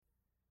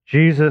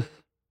Jesus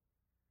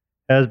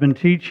has been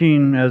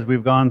teaching as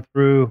we've gone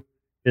through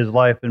his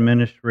life and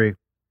ministry,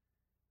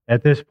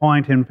 at this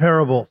point in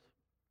parables.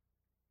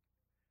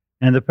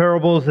 And the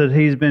parables that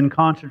he's been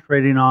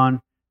concentrating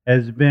on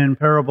has been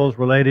parables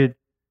related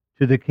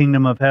to the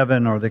kingdom of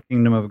heaven or the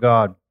kingdom of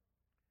God.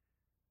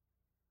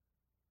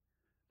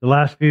 The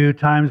last few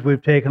times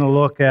we've taken a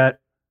look at,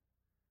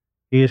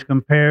 he has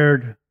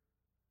compared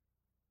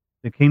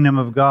the kingdom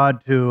of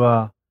God to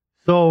a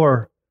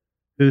sower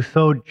who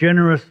sowed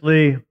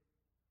generously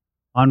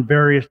on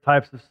various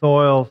types of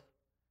soils,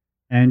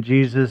 and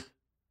Jesus,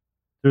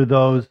 through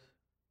those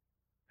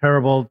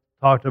parables,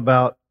 talked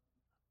about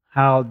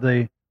how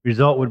the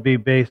result would be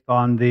based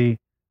on the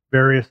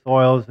various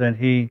soils, and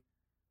he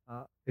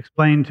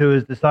explained to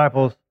his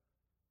disciples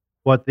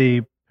what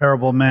the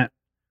parable meant.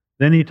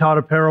 Then he taught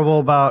a parable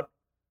about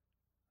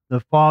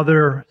the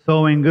father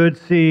sowing good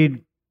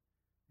seed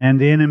and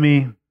the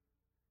enemy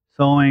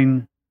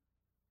sowing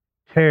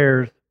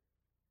tares,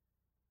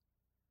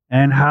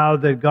 and how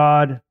that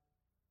God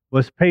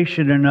was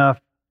patient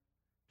enough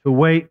to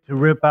wait to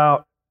rip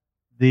out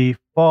the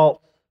false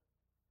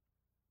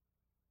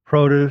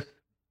produce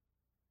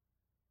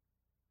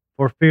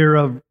for fear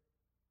of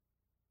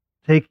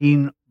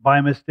taking by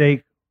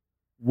mistake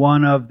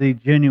one of the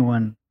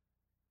genuine.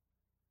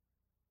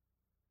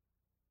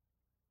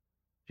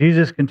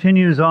 Jesus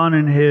continues on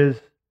in his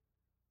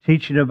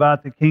teaching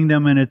about the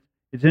kingdom, and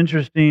it's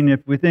interesting if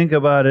we think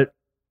about it,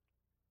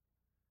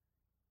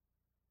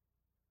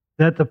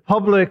 that the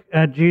public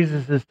at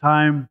Jesus'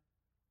 time,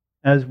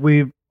 as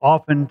we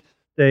often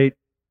state,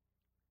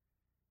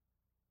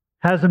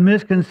 has a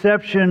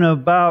misconception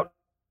about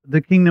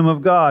the kingdom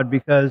of God,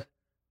 because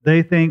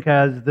they think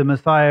as the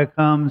Messiah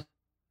comes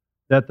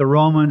that the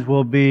Romans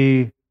will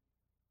be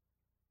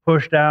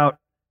pushed out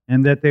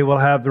and that they will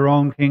have their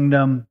own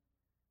kingdom,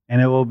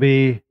 and it will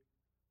be,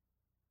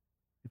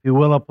 if you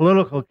will, a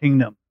political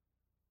kingdom.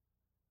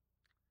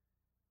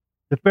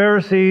 The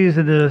Pharisees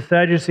and the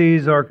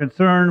Sadducees are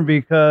concerned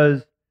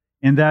because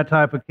in that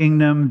type of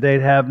kingdom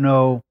they'd have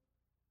no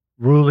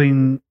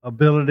ruling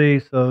ability,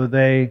 so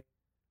they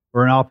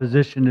were in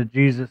opposition to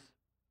Jesus.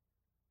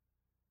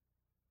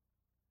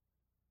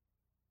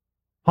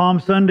 Palm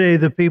Sunday,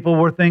 the people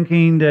were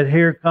thinking that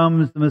here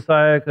comes the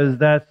Messiah, because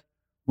that's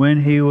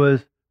when he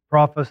was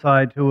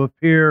prophesied to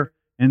appear,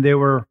 and they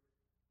were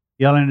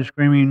yelling and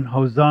screaming,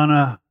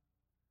 "Hosanna,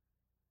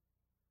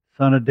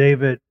 Son of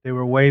David." They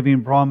were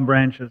waving palm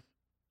branches.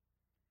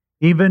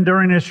 Even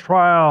during his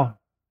trial,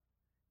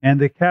 and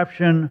the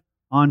caption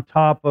on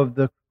top of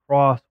the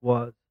cross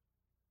was,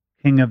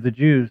 "King of the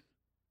Jews."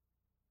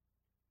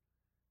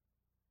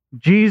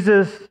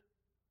 Jesus'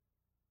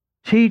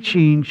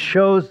 teaching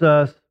shows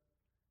us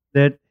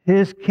that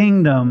his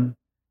kingdom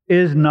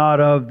is not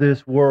of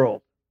this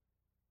world.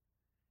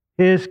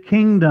 His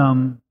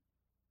kingdom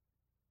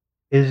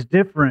is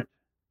different,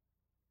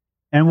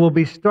 and will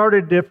be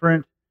started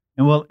different,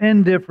 and will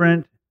end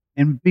different,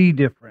 and be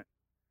different.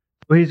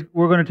 We're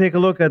going to take a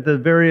look at the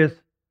various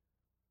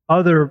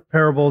other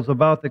parables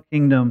about the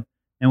kingdom,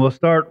 and we'll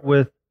start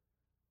with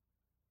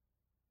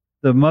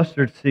the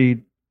mustard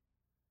seed,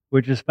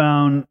 which is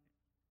found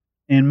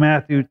in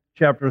Matthew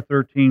chapter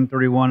 13,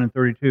 31, and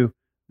 32.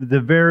 The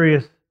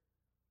various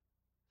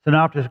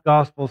synoptic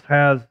gospels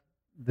has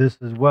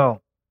this as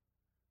well,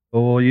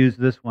 but we'll use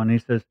this one. He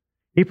says,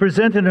 "He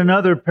presented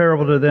another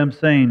parable to them,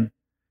 saying,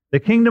 The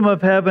kingdom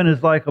of heaven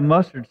is like a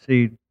mustard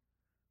seed,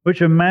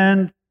 which a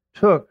man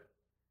took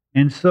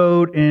and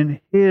sowed in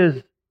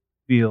his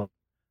field."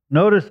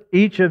 Notice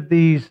each of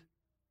these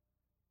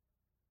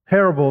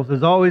parables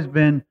has always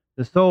been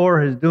the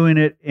sower is doing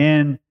it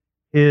in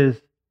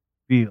his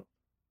field.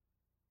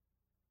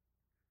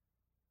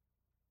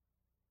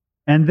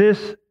 "And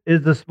this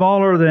is the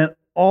smaller than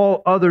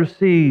all other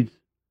seeds,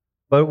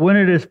 but when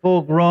it is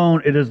full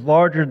grown, it is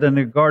larger than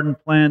the garden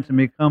plants and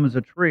becomes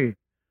a tree,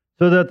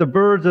 so that the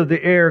birds of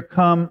the air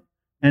come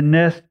and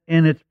nest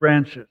in its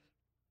branches."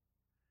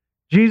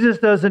 Jesus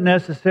doesn't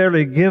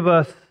necessarily give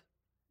us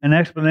an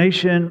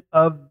explanation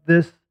of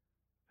this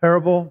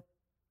parable,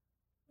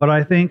 but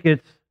I think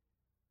it's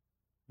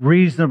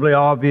reasonably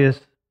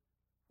obvious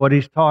what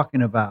he's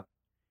talking about.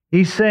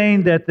 He's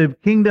saying that the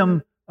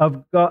kingdom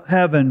of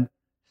heaven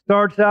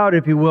starts out,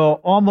 if you will,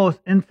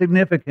 almost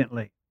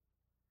insignificantly.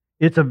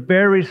 It's a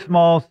very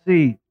small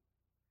seed.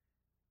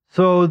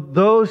 So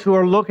those who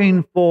are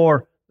looking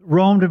for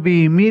Rome to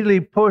be immediately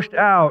pushed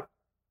out,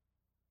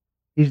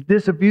 he's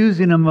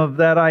disabusing them of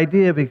that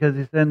idea, because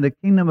he's saying the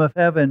kingdom of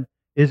heaven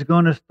is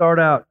going to start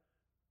out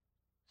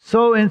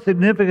so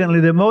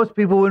insignificantly that most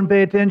people wouldn't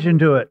pay attention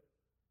to it.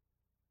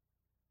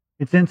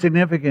 It's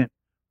insignificant.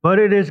 But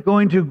it is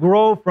going to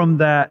grow from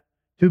that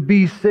to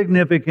be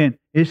significant.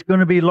 It's going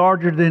to be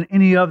larger than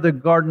any of the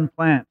garden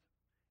plants.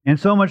 And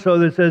so much so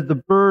that it says the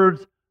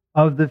birds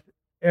of the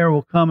air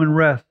will come and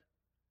rest.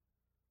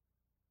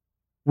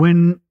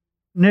 When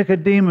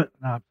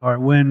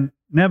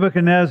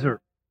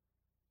Nebuchadnezzar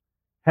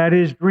had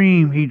his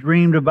dream, he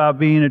dreamed about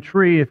being a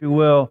tree, if you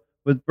will,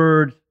 with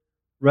birds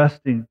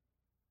resting.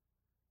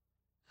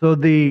 So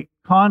the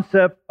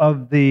concept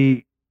of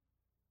the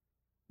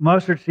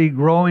mustard seed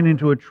growing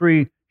into a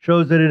tree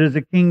shows that it is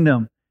a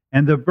kingdom.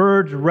 And the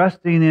birds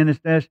resting in its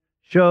nest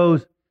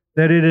shows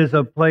that it is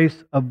a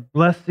place of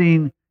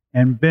blessing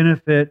and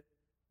benefit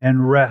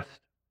and rest.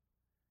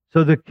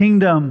 So the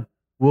kingdom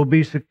will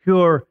be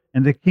secure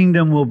and the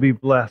kingdom will be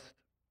blessed.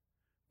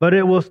 But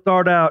it will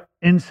start out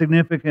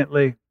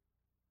insignificantly.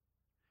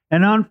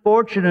 And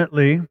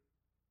unfortunately,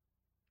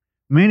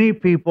 many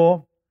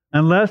people,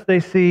 unless they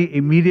see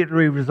immediate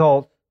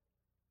results,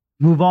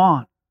 move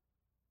on.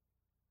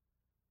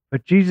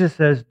 But Jesus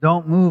says,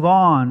 don't move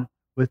on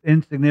with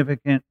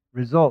insignificant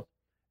results.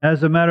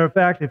 As a matter of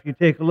fact, if you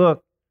take a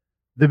look,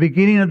 the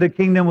beginning of the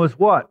kingdom was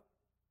what?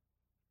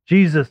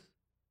 Jesus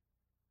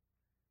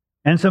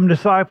and some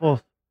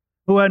disciples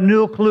who had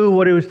no clue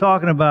what he was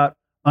talking about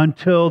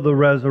until the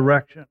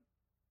resurrection.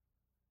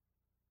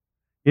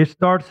 It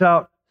starts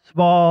out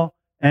small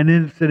and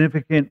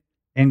insignificant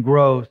and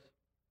grows.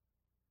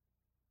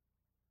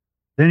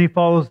 Then he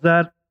follows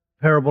that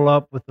parable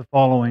up with the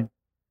following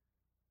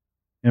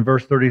in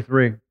verse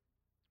 33.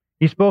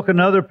 He spoke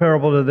another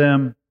parable to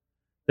them.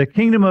 The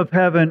kingdom of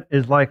heaven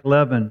is like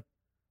leaven,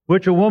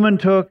 which a woman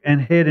took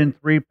and hid in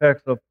 3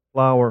 pecks of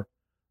flour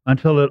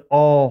until it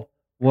all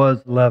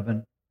was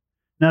leavened.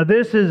 Now,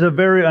 this is a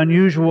very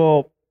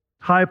unusual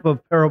type of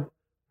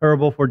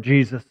parable for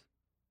Jesus,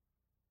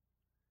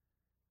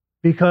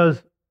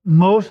 because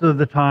most of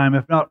the time,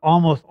 if not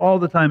almost all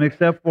the time,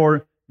 except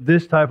for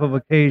this type of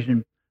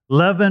occasion,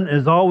 leaven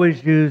is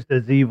always used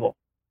as evil.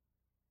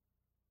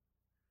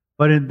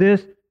 But in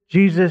this,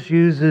 Jesus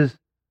uses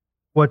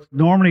what's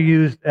normally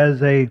used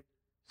as a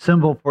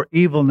symbol for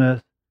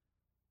evilness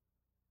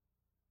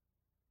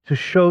to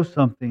show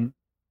something.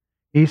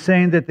 He's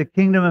saying that the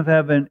kingdom of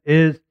heaven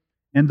is,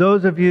 and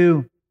those of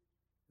you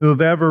who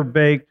have ever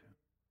baked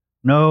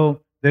know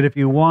that if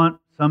you want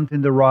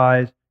something to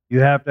rise, you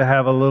have to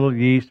have a little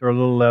yeast or a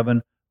little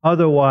leaven.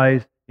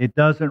 Otherwise, it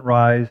doesn't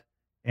rise,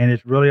 and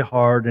it's really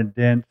hard and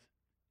dense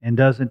and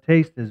doesn't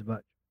taste as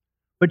much.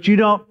 But you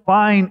don't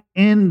find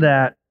in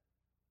that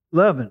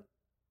leaven.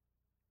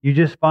 You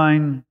just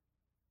find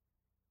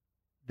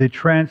the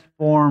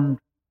transformed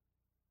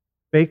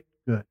baked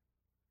good.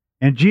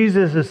 And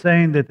Jesus is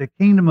saying that the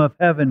kingdom of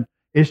heaven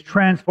is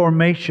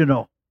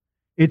transformational.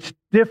 It's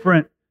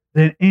different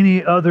than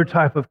any other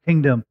type of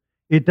kingdom.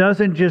 It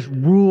doesn't just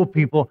rule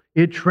people,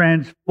 it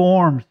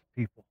transforms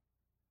people.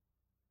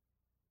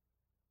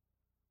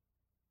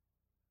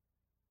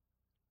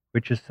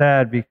 Which is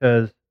sad,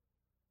 because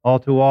all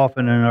too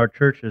often in our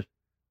churches,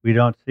 we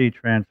don't see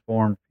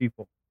transformed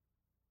people.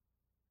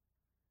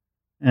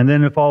 And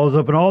then it follows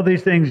up, in all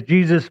these things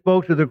Jesus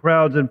spoke to the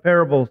crowds in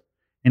parables,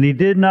 and he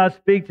did not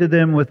speak to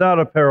them without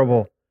a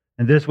parable.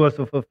 And this was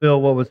to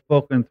fulfill what was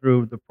spoken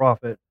through the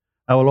prophet.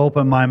 I will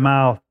open my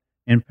mouth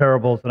in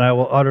parables, and I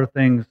will utter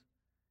things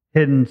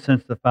hidden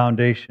since the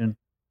foundation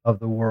of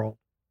the world.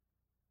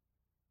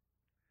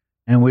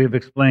 And we have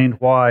explained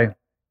why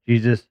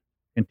Jesus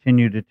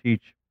continued to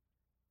teach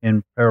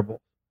in parables.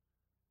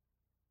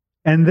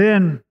 And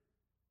then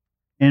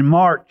in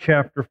Mark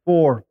chapter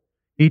 4,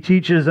 he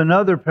teaches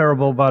another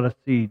parable about a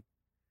seed.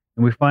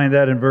 And we find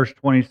that in verse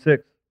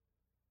 26.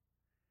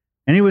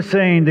 And he was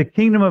saying, the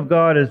kingdom of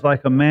God is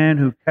like a man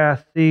who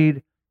casts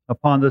seed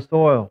upon the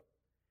soil.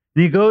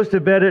 And he goes to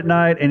bed at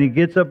night, and he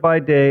gets up by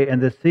day, and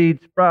the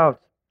seed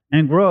sprouts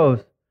and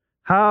grows.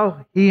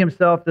 How, he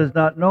himself does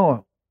not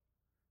know.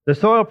 The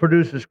soil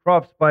produces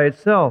crops by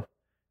itself,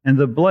 and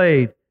the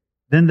blade,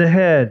 then the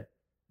head,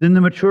 then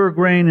the mature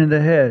grain in the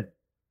head.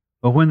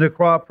 But when the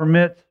crop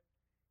permits,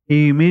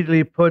 he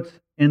immediately puts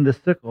in the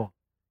sickle,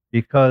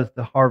 because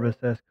the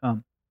harvest has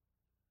come.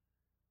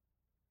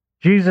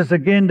 Jesus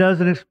again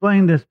doesn't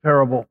explain this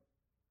parable,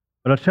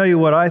 but I'll tell you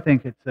what I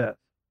think it says.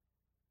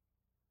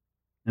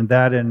 And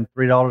that in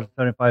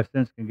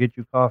 $3.75 can get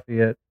you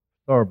coffee at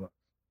Starbucks.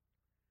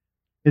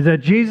 Is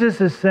that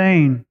Jesus is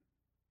saying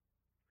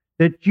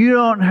that you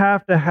don't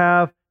have to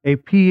have a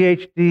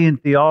PhD in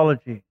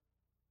theology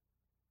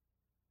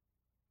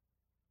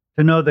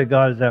to know that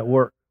God is at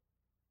work.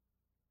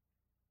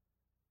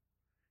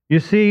 You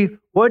see,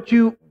 what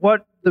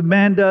the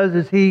man does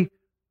is he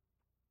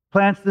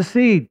plants the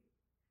seed.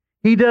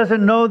 He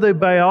doesn't know the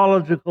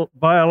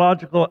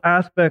biological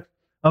aspects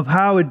of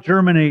how it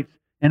germinates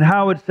and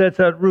how it sets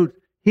out roots.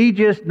 He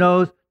just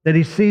knows that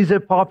he sees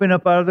it popping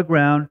up out of the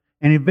ground,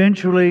 and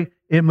eventually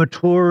it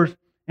matures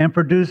and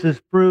produces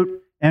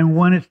fruit. And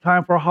when it's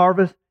time for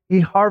harvest,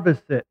 he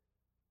harvests it.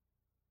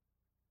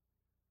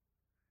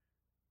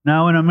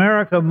 Now, in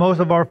America, most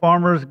of our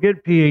farmers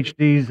get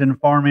PhDs in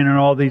farming and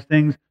all these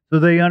things, so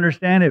they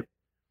understand it.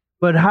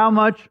 But how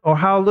much or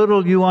how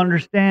little you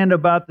understand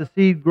about the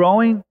seed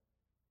growing,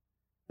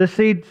 the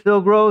seed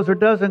still grows or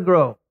doesn't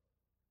grow.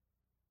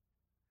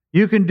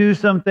 You can do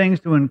some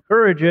things to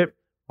encourage it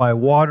by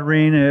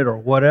watering it or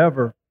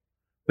whatever,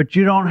 but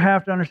you don't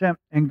have to understand.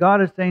 And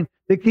God is saying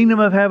the kingdom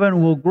of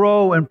heaven will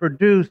grow and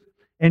produce,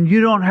 and you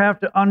don't have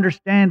to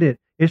understand it.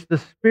 It's the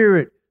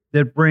Spirit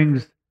that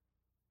brings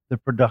the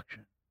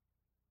production.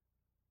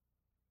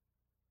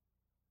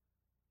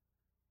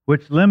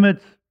 which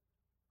limits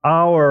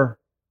our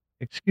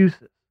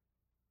excuses.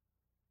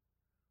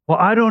 Well,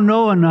 I don't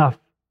know enough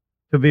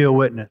to be a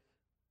witness.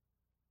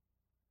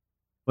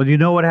 Well, do you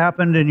know what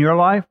happened in your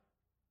life?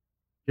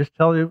 Just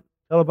tell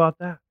about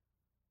that.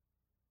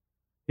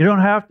 You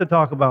don't have to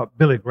talk about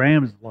Billy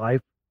Graham's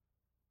life.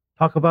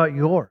 Talk about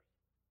yours.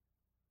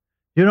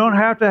 You don't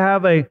have to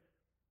have a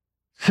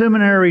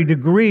seminary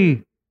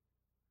degree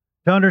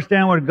to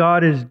understand what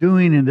God is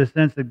doing, in the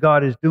sense that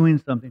God is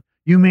doing something.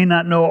 You may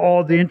not know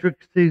all the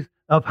intricacies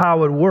of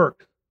how it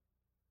works,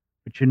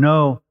 but you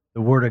know the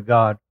Word of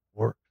God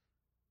works.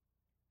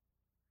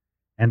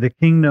 And the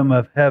kingdom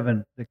of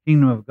heaven, the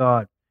kingdom of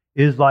God,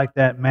 is like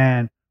that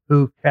man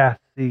who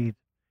casts seeds.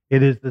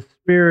 It is the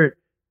Spirit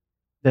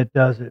that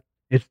does it.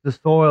 It's the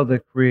soil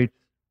that creates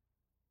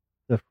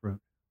the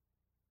fruit.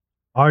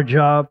 Our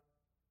job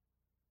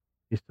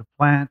is to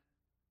plant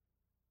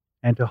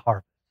and to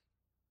harvest.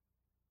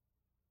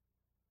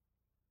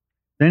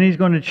 Then he's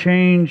going to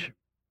change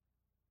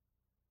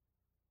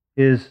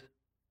his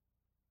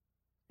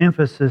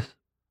emphasis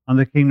on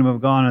the kingdom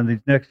of God in these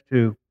next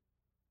two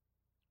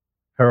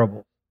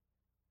parables.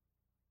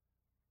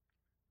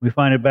 We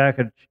find it back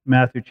at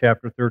Matthew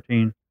chapter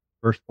 13,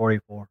 verse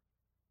 44.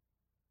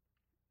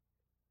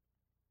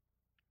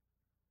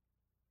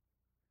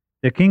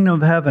 The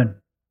kingdom of heaven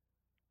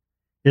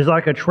is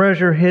like a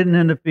treasure hidden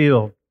in the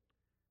field,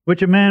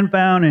 which a man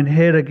found and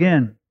hid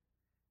again.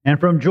 And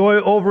from joy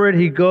over it,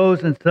 he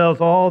goes and sells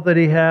all that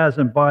he has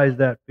and buys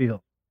that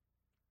field.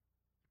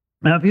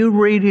 Now, if you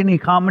read any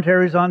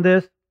commentaries on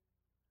this,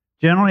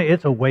 generally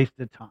it's a waste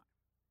of time.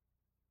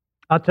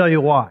 I'll tell you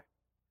why.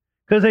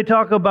 Because they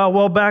talk about,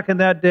 well, back in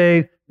that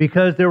day,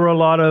 because there were a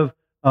lot of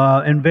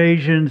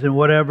invasions and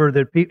whatever,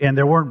 and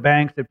there weren't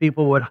banks, that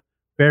people would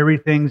bury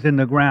things in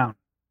the ground.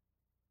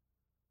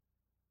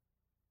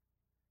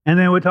 And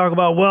then we talk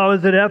about, well,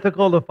 is it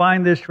ethical to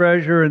find this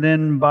treasure and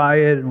then buy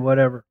it and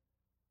whatever?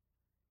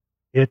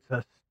 It's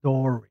a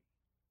story.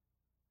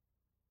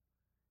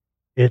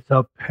 It's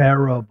a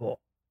parable.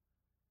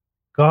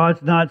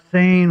 God's not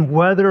saying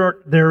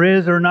whether there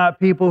is or not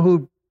people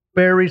who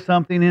bury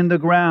something in the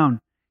ground.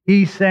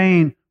 He's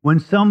saying when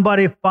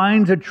somebody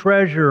finds a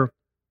treasure,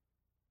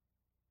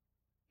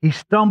 he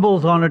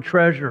stumbles on a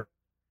treasure.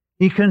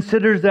 He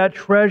considers that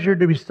treasure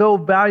to be so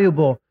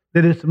valuable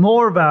that it's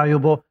more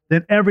valuable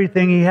than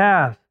everything he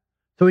has.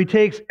 So he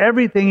takes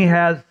everything he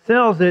has,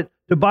 sells it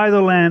to buy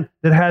the land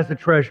that has the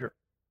treasure.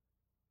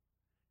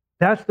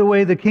 That's the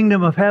way the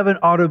kingdom of heaven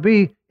ought to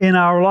be in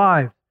our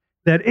lives,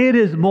 that it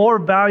is more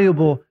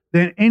valuable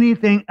than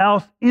anything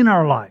else in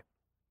our life.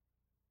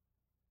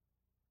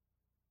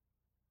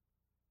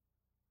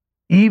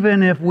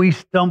 Even if we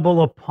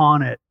stumble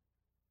upon it,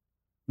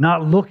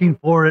 not looking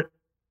for it,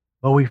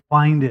 but we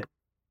find it.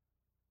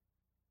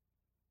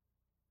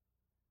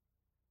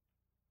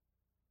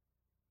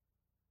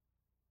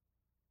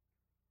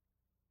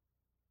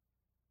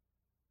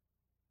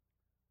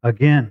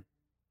 Again,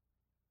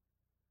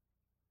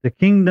 the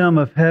kingdom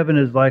of heaven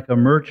is like a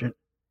merchant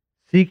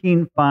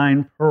seeking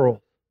fine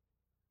pearls.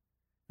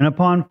 And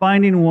upon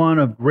finding one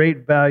of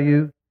great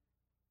value,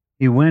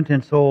 he went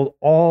and sold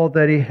all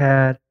that he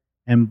had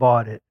and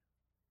bought it.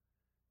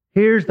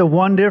 Here's the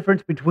one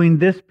difference between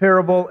this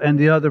parable and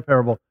the other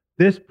parable.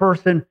 This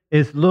person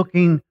is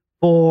looking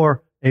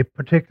for a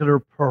particular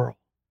pearl.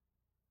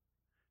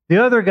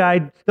 The other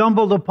guy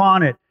stumbled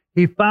upon it.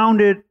 He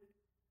found it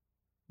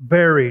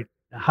buried.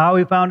 How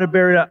he found it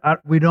buried,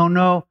 we don't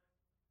know.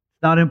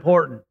 It's not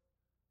important.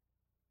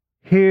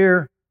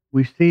 Here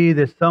we see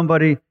that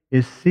somebody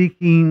is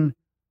seeking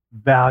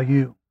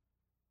value.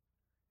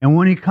 And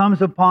when he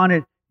comes upon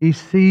it, he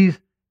sees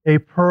a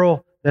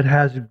pearl that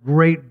has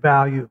great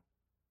value.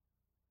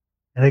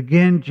 And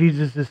again,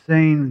 Jesus is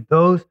saying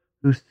those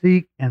who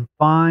seek and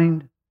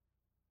find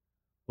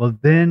will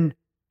then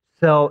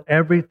sell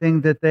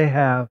everything that they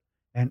have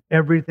and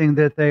everything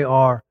that they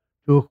are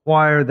to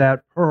acquire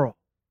that pearl.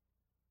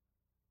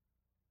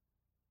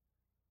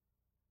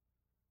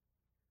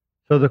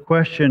 So the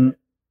question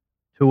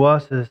to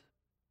us is,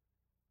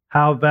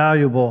 how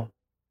valuable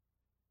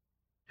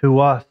to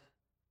us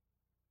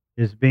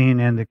is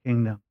being in the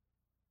kingdom?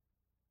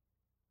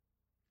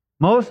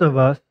 Most of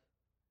us,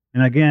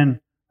 and again,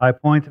 I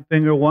point the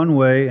finger one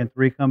way and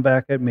three come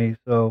back at me,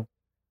 so,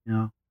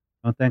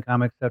 don't think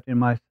I'm accepting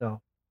myself.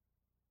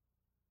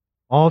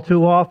 All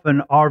too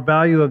often, our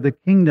value of the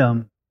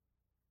kingdom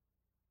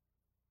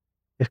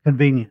is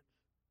convenience.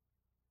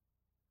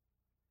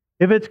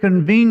 If it's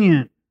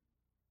convenient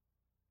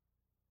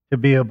to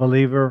be a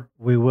believer,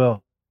 we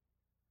will.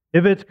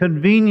 If it's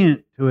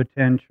convenient to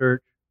attend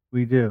church,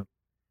 we do.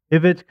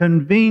 If it's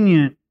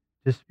convenient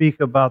to speak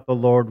about the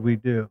Lord, we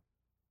do.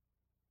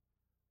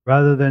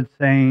 Rather than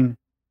saying,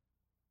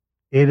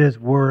 it is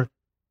worth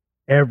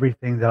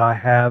everything that I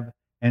have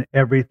and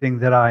everything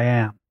that I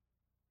am.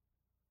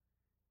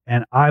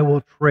 And I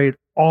will trade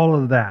all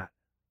of that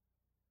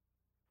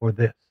for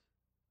this.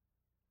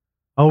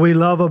 Oh, we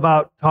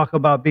talk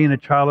about being a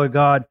child of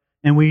God,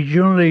 and we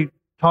generally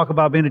talk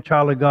about being a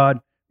child of God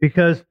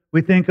because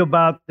we think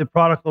about the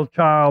prodigal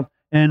child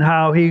and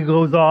how he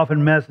goes off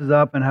and messes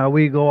up and how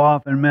we go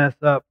off and mess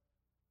up.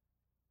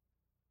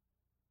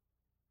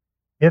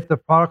 If the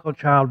prodigal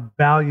child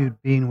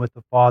valued being with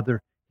the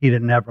Father, he'd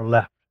have never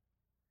left.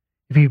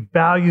 If he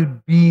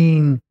valued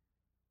being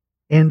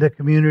in the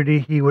community,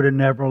 he would have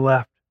never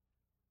left.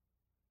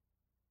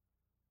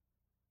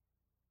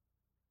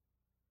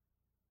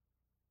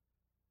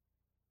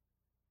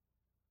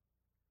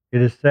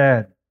 It is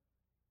sad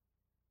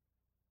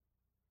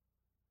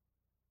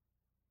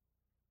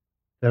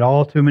that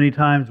all too many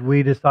times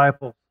we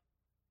disciples,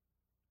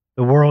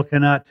 the world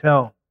cannot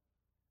tell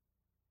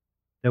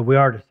that we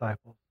are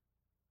disciples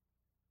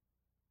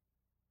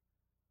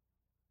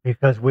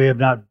because we have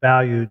not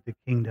valued the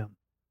kingdom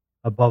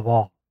above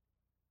all.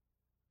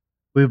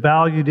 We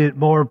valued it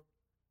more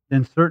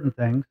than certain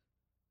things,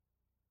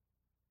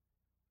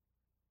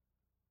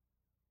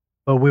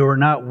 but we were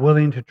not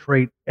willing to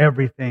trade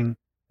everything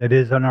that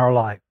is in our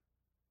life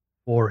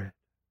for it.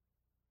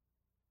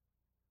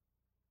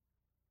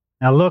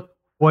 Now look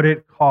what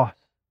it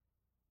costs.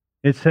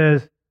 It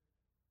says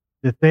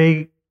that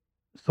they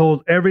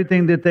sold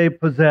everything that they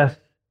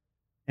possessed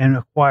and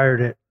acquired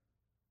it.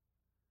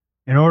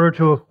 In order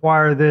to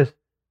acquire this,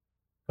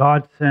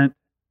 God sent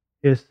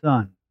His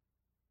Son,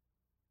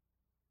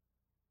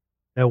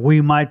 that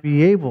we might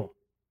be able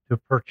to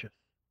purchase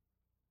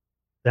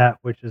that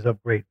which is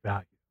of great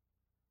value.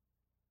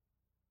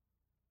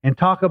 And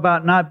talk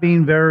about not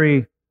being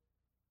very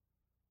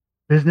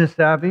business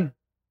savvy.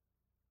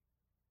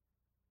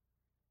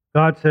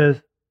 God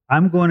says,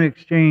 I'm going to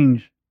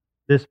exchange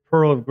this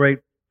pearl of great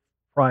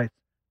price,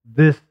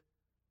 this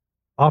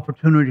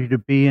opportunity to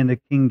be in the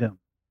kingdom,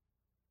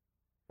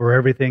 for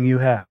everything you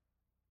have.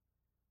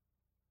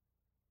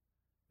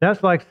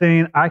 That's like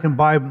saying, I can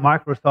buy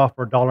Microsoft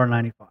for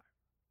 $1.95.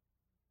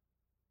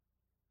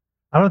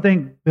 I don't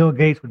think Bill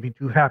Gates would be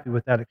too happy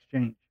with that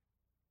exchange.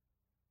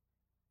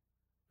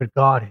 But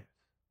God is.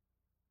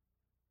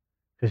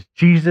 Because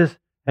Jesus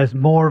has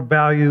more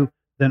value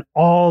than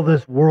all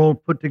this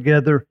world put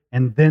together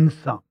and then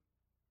some.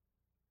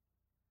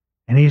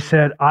 And He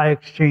said, I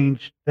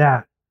exchanged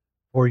that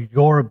for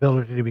your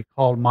ability to be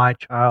called my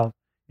child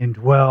and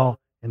dwell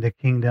in the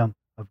kingdom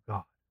of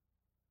God.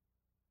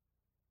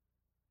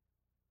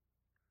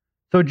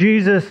 So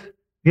Jesus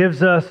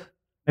gives us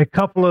a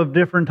couple of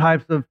different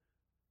types of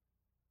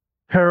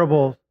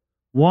parables.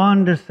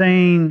 One to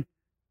saying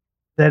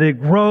that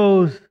it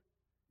grows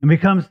and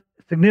becomes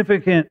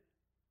significant.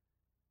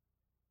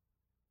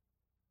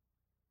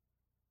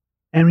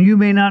 And you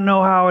may not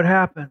know how it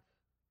happens,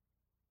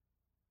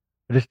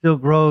 but it still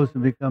grows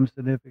and becomes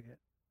significant.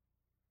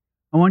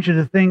 I want you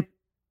to think,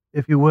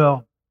 if you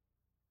will,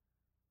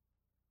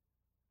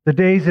 the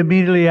days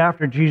immediately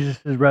after Jesus'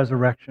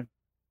 resurrection.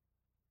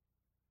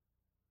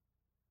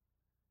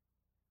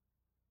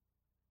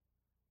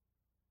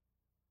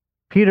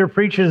 Peter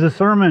preaches a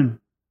sermon.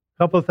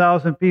 A couple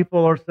thousand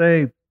people are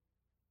saved.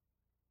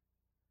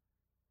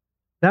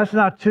 That's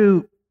not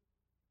too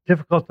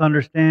difficult to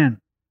understand,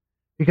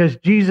 because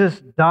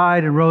Jesus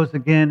died and rose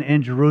again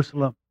in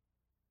Jerusalem.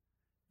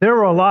 There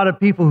were a lot of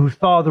people who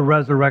saw the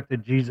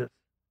resurrected Jesus.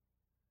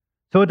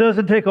 So it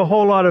doesn't take a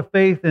whole lot of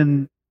faith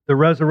in the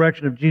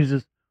resurrection of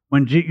Jesus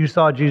when you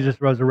saw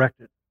Jesus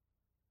resurrected.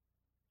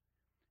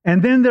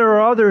 And then there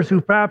are others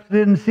who perhaps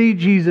didn't see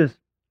Jesus,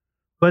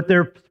 but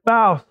their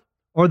spouse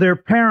or their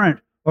parent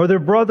or their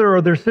brother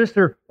or their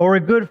sister or a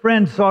good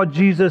friend saw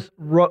Jesus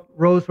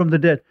rose from the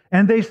dead.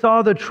 And they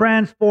saw the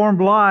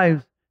transformed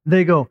lives.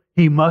 They go,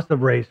 He must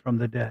have raised from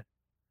the dead.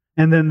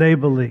 And then they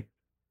believe.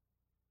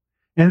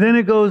 And then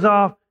it goes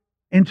off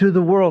into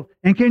the world.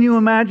 And can you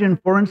imagine,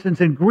 for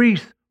instance, in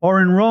Greece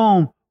or in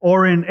Rome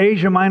or in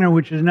Asia Minor,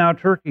 which is now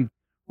Turkey,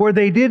 where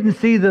they didn't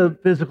see the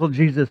physical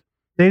Jesus.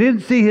 They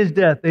didn't see His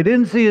death. They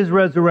didn't see His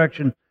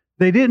resurrection.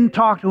 They didn't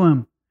talk to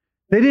Him.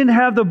 They didn't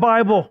have the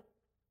Bible.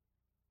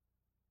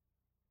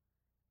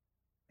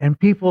 And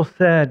people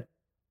said,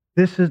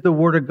 this is the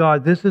Word of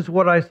God. This is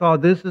what I saw.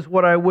 This is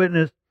what I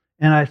witnessed.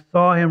 And I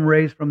saw Him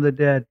raised from the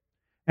dead.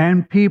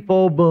 And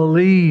people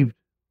believed,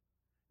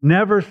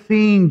 never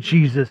seeing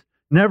Jesus,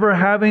 never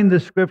having the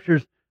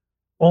Scriptures,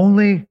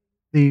 only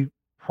the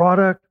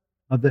product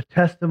of the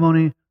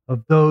testimony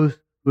of those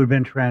who had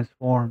been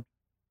transformed.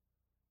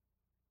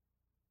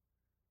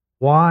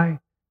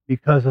 Why?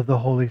 Because of the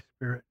Holy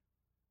Spirit.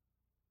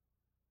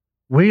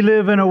 We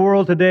live in a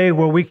world today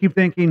where we keep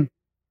thinking,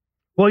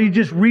 well, you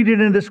just read it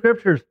in the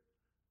Scriptures.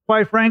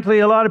 Quite frankly,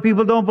 a lot of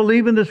people don't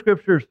believe in the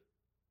Scriptures.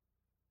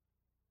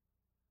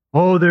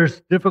 Oh,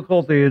 there's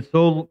difficulty. It's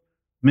so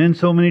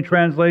many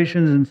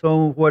translations and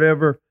so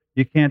whatever.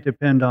 You can't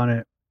depend on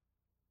it.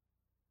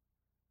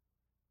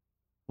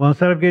 Well,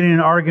 instead of getting an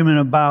argument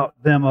about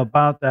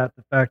that,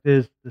 the fact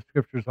is the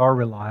Scriptures are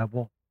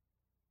reliable.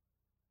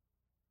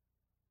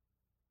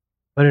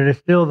 But it is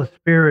still the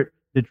Spirit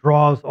that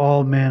draws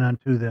all men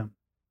unto them.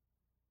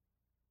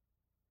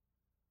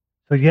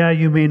 So yeah,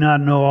 you may not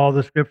know all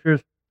the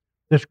Scriptures.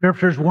 The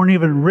Scriptures weren't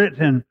even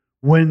written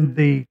when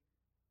the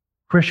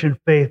Christian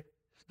faith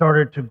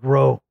started to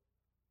grow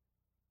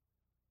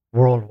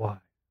worldwide.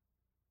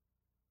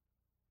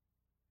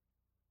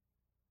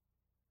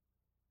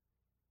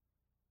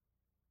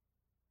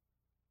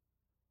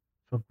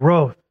 So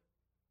growth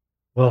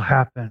will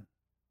happen.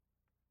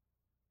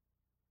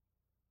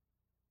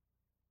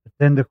 But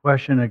then the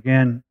question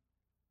again,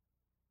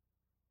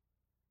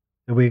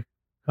 do we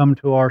come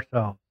to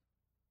ourselves?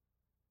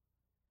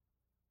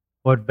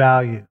 What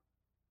value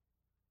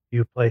do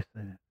you place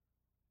in it?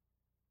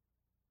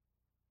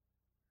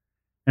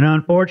 And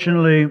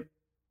unfortunately,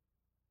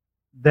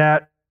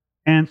 that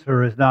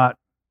answer is not,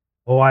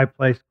 oh, I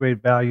place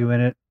great value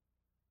in it,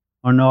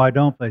 or no, I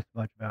don't place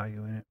much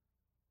value in it.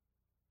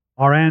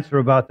 Our answer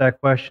about that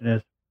question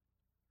is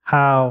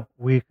how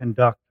we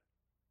conduct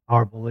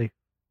our belief.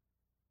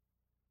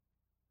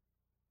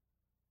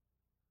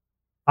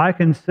 I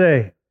can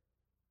say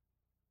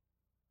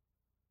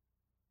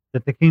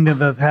that the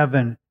kingdom of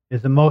heaven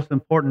is the most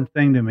important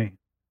thing to me,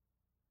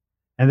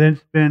 and then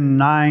spend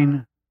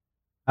 9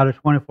 out of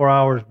 24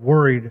 hours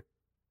worried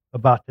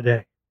about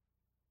today.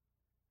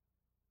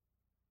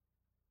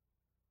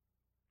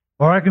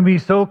 Or I can be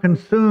so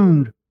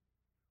consumed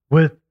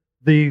with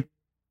the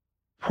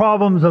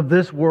problems of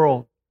this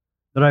world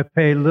that I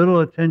pay little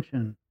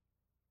attention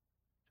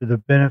to the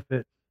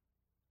benefits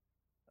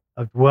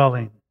of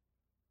dwelling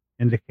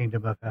in the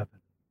kingdom of heaven.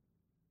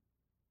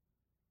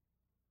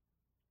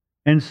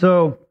 And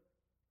so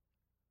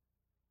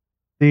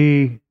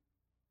the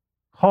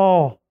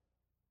call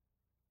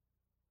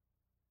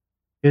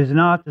is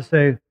not to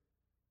say,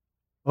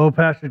 oh,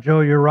 Pastor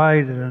Joe, you're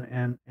right,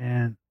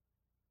 and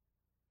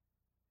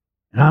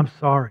I'm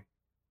sorry.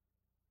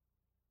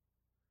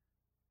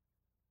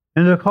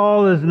 And the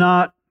call is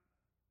not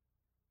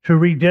to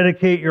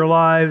rededicate your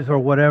lives or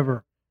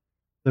whatever.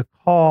 The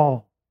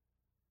call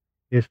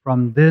is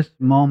from this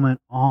moment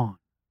on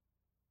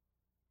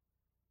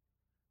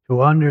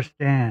to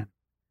understand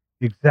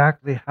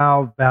exactly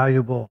how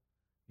valuable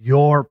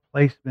your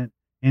placement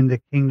in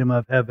the kingdom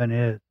of heaven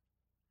is,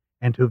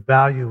 and to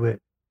value it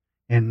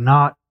and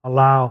not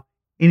allow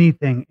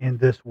anything in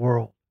this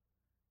world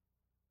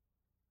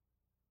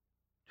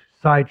to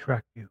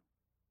sidetrack you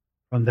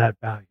from that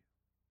value.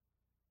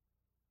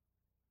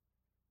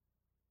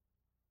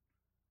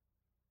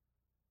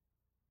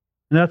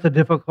 And that's a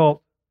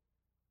difficult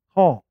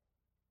call.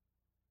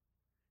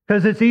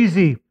 Because it's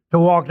easy to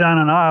walk down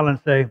an aisle and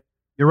say,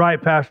 you're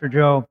right, Pastor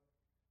Joe.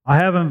 I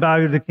haven't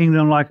valued the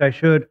kingdom like I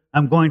should.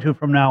 I'm going to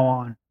from now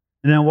on.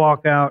 And then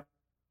walk out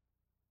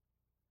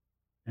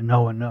and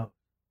no one knows.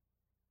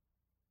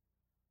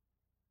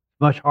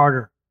 It's much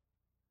harder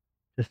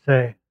to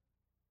say,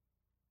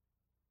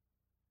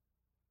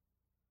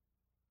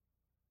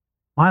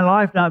 my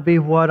life not be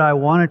what I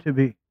want it to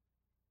be.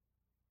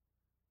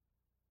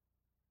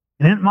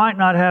 And it might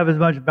not have as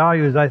much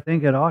value as I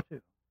think it ought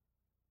to.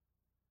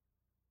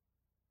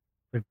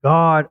 But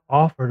God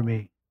offered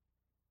me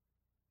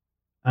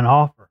an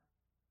offer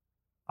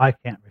I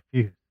can't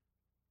refuse.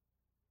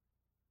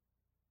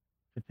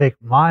 To take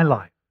my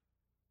life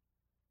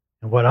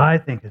and what I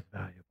think is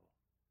valuable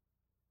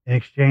in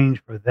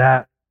exchange for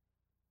that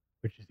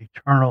which is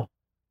eternal,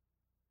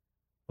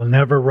 will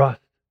never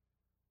rust,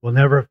 will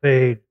never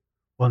fade,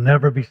 will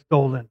never be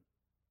stolen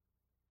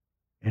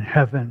in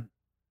heaven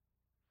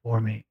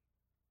for me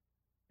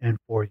and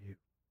for you.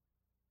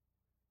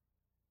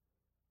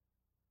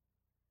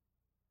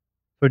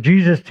 So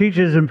Jesus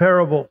teaches in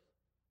parables,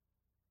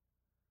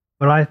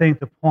 but I think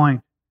the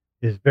point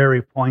is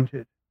very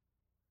pointed.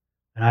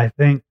 And I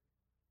think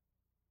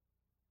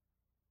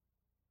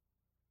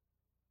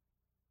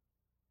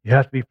you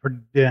have to be pretty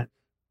dense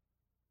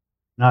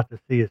not to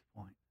see his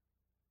point.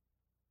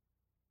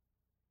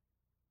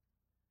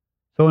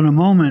 So in a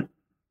moment,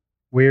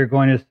 we are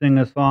going to sing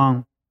a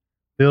song,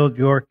 Build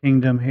Your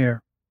Kingdom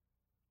Here.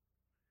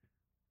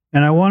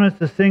 And I want us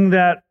to sing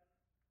that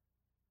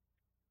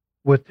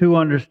with two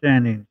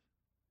understandings.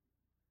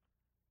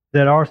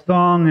 That our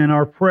song and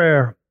our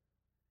prayer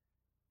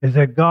is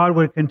that God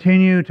would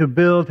continue to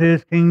build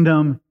his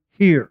kingdom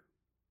here,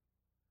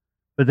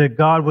 but that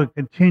God would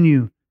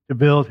continue to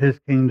build his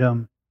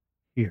kingdom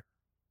here.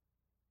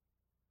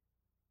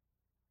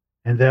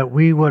 And that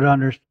we would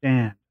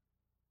understand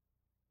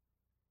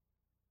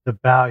the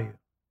value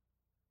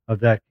of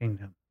that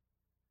kingdom.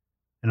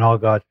 And all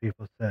God's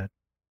people said,